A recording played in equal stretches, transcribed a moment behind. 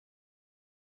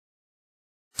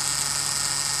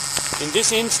In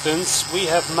this instance, we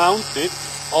have mounted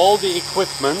all the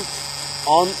equipment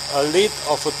on a lid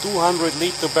of a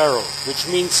 200-liter barrel, which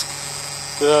means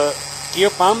the gear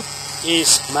pump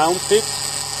is mounted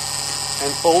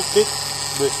and bolted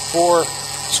with 4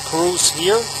 screws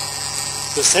here.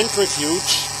 The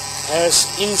centrifuge has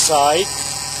inside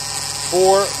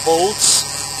 4 bolts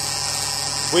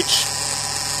which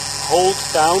hold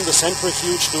down the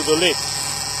centrifuge to the lid.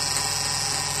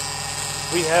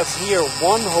 We have here 1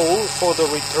 hole for the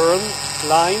return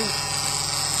line,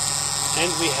 and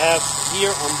we have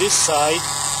here on this side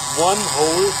 1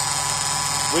 hole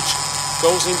which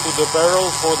goes into the barrel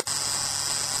for the...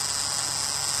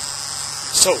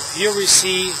 So here we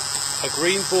see a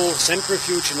green bull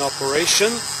centrifuge in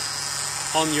operation.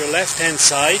 On your left hand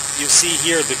side you see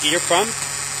here the gear pump,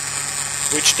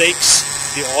 which takes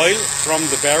the oil from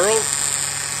the barrel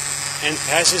and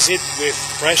passes it with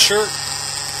pressure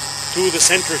to the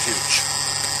centrifuge.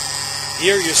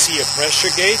 Here you see a pressure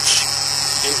gauge,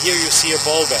 and here you see a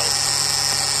ball valve.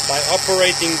 By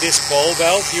operating this ball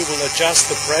valve you will adjust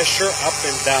the pressure up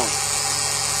and down,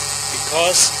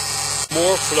 because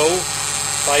more flow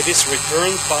by this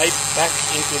return pipe back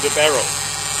into the barrel.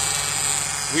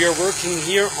 We are working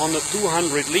here on a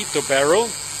 200-liter barrel,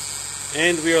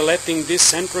 and we are letting this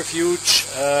centrifuge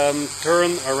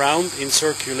turn around in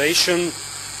circulation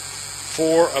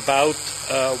for about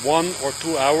 1 or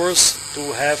 2 hours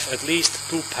to have at least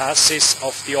 2 passes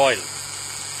of the oil.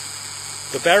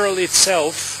 The barrel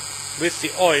itself with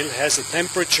the oil has a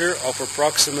temperature of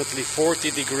approximately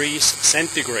 40 degrees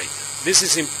centigrade. This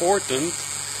is important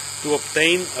to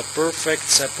obtain a perfect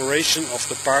separation of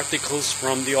the particles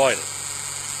from the oil.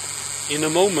 In a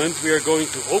moment we are going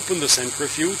to open the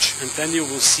centrifuge, and then you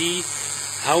will see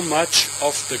how much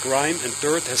of the grime and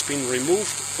dirt has been removed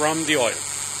from the oil.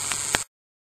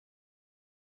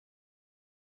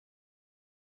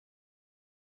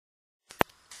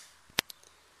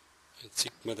 Jetzt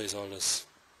sieht man das alles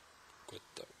gut.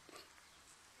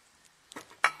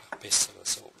 Noch besser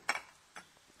so.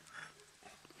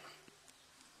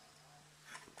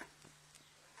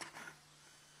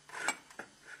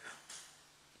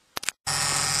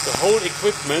 The whole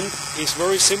equipment is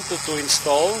very simple to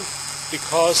install,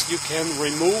 because you can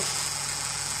remove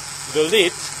the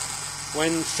lid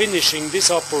when finishing this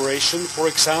operation, for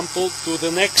example, to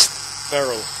the next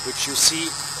barrel, which you see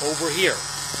over here.